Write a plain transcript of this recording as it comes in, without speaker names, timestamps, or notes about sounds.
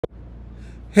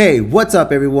Hey, what's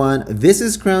up everyone? This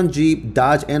is Crown Jeep,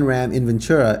 Dodge and Ram in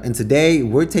Ventura, and today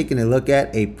we're taking a look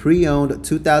at a pre-owned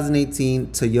 2018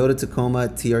 Toyota Tacoma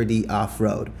TRD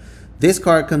Off-Road. This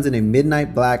car comes in a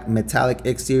midnight black metallic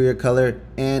exterior color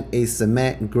and a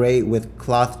cement gray with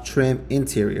cloth trim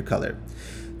interior color.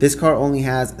 This car only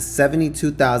has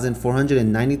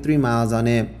 72,493 miles on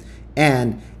it,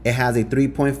 and it has a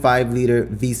 3.5 liter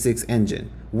V6 engine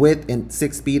with a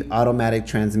 6-speed automatic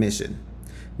transmission.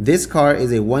 This car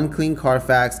is a one clean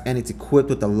CarFax, and it's equipped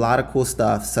with a lot of cool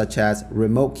stuff such as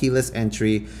remote keyless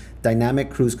entry,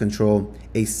 dynamic cruise control,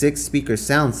 a 6-speaker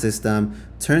sound system,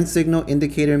 turn signal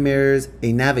indicator mirrors,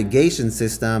 a navigation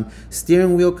system,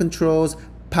 steering wheel controls,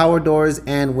 power doors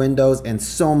and windows, and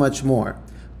so much more.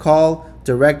 Call,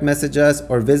 direct message us,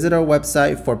 or visit our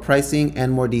website for pricing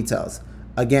and more details.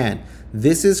 Again,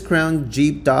 this is Crown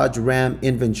Jeep Dodge Ram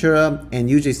in Ventura, and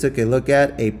you just took a look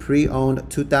at a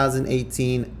pre-owned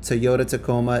 2018 Toyota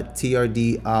Tacoma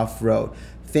TRD Off-Road.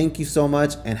 Thank you so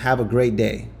much and have a great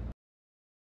day.